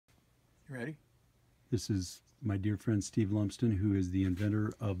You ready? This is my dear friend Steve Lumsden, who is the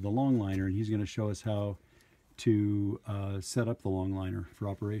inventor of the LongLiner, and he's going to show us how to set up the LongLiner for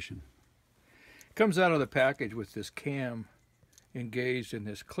operation. It comes out of the package with this cam engaged in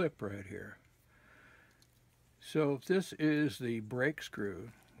this clip right here. So if this is the brake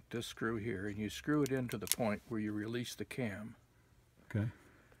screw, this screw here, and you screw it into the point where you release the cam. Okay.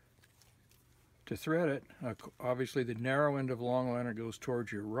 To thread it, obviously the narrow end of LongLiner goes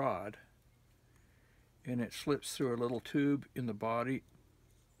towards your rod, and it slips through a little tube in the body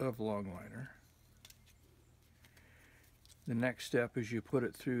of LongLiner. The next step is you put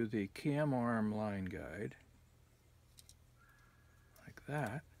it through the cam arm line guide, like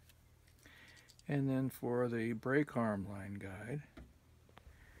that. And then for the brake arm line guide,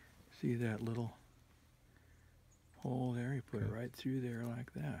 see that little hole there? You put it right through there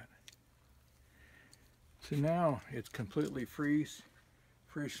like that. So now it's completely free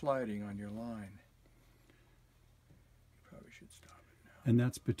sliding on your line. You probably should stop it now. And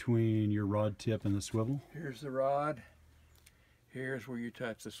that's between your rod tip and the swivel? Here's the rod. Here's where you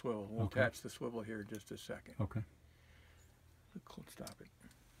attach the swivel. We'll attach the swivel here in just a second. Okay. Stop it.